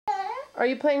Are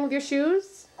you playing with your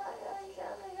shoes?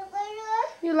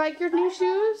 You like your new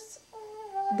shoes?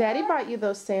 Daddy bought you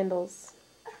those sandals.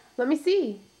 Let me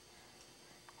see.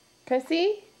 Can I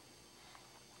see?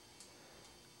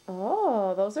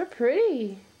 Oh, those are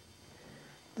pretty.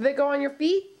 Do they go on your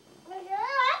feet?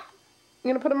 You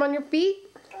gonna put them on your feet?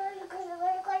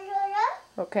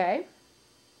 Okay.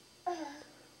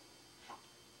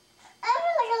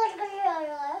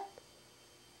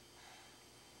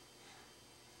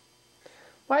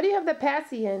 Why do you have the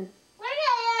passy in?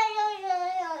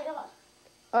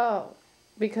 Oh,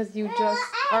 because you just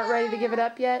aren't ready to give it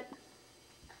up yet?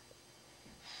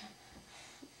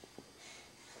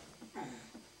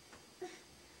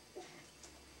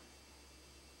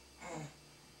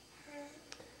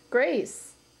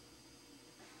 Grace,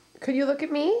 could you look at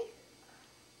me?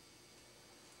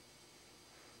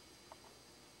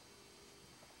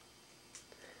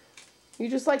 You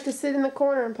just like to sit in the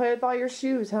corner and play with all your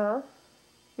shoes, huh?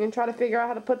 You gonna try to figure out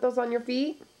how to put those on your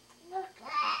feet?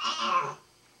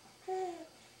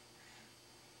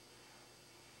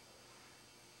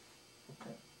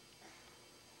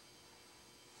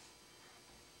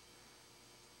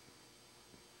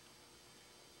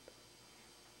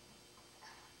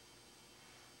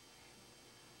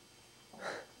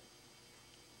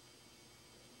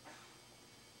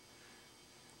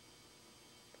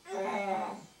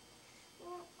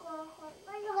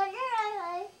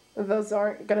 Those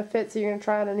aren't gonna fit, so you're gonna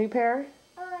try on a new pair?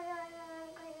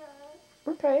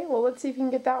 Okay, well let's see if you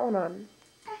can get that one on.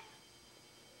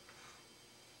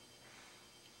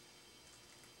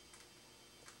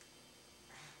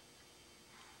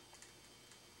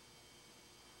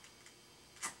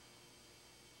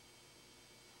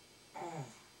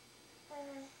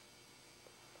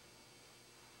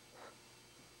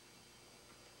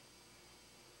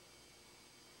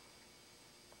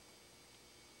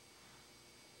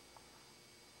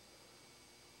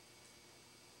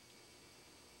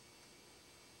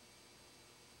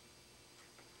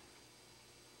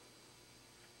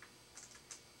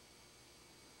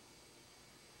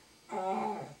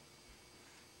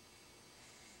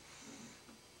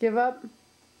 Give up?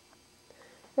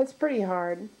 That's pretty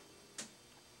hard.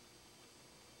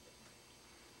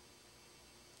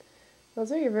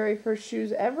 Those are your very first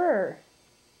shoes ever.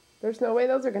 There's no way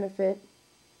those are gonna fit.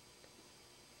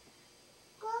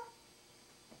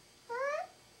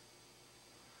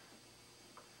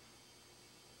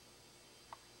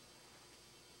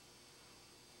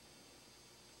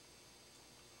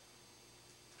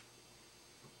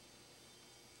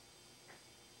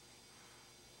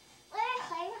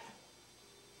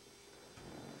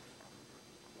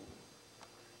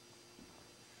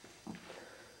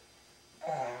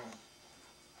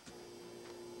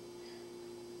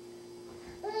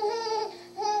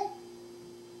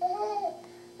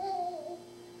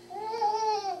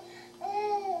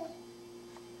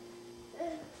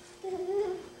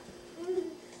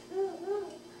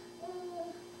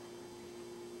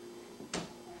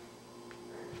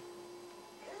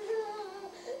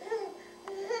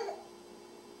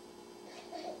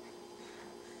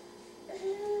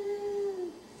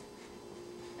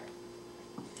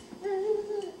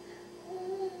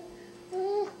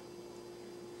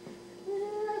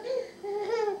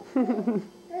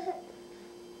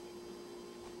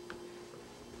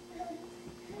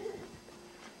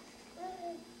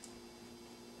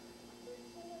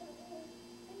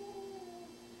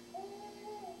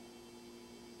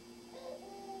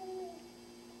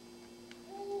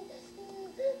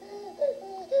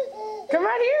 Come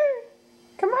out here!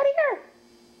 Come out here!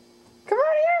 Come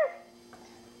out here!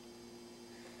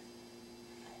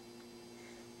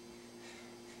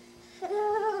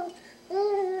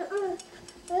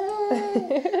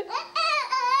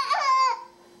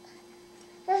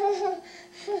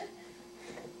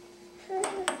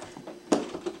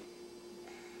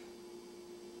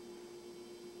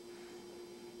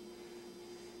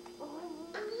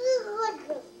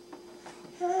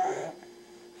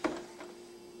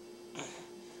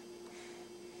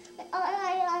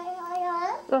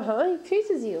 Uh-huh, he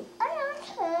chases you.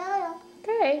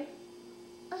 Okay.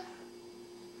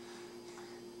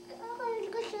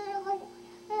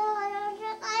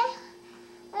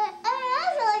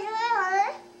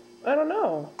 I don't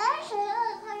know.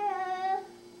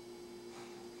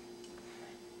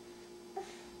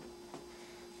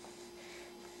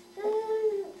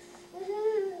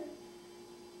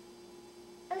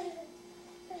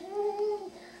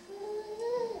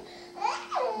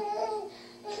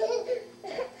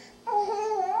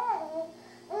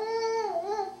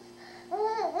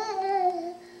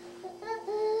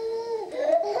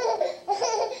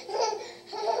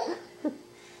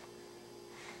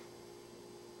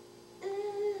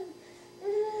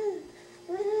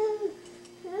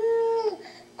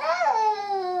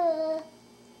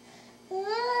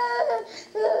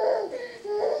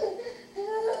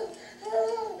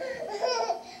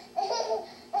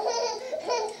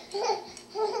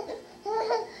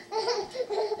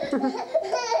 Done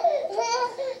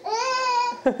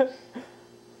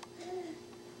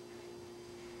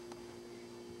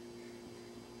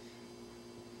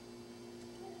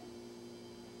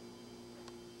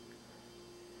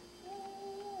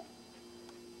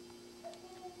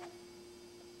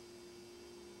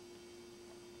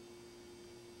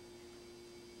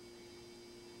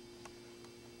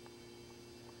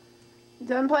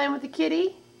playing with the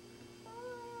kitty?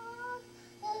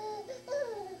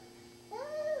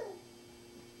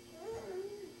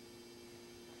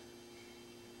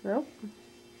 Nope.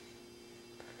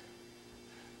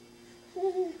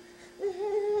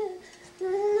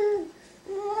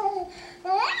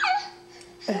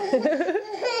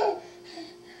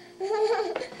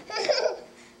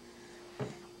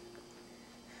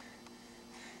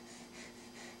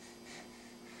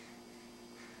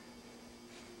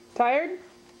 Tired?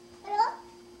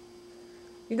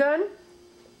 You done?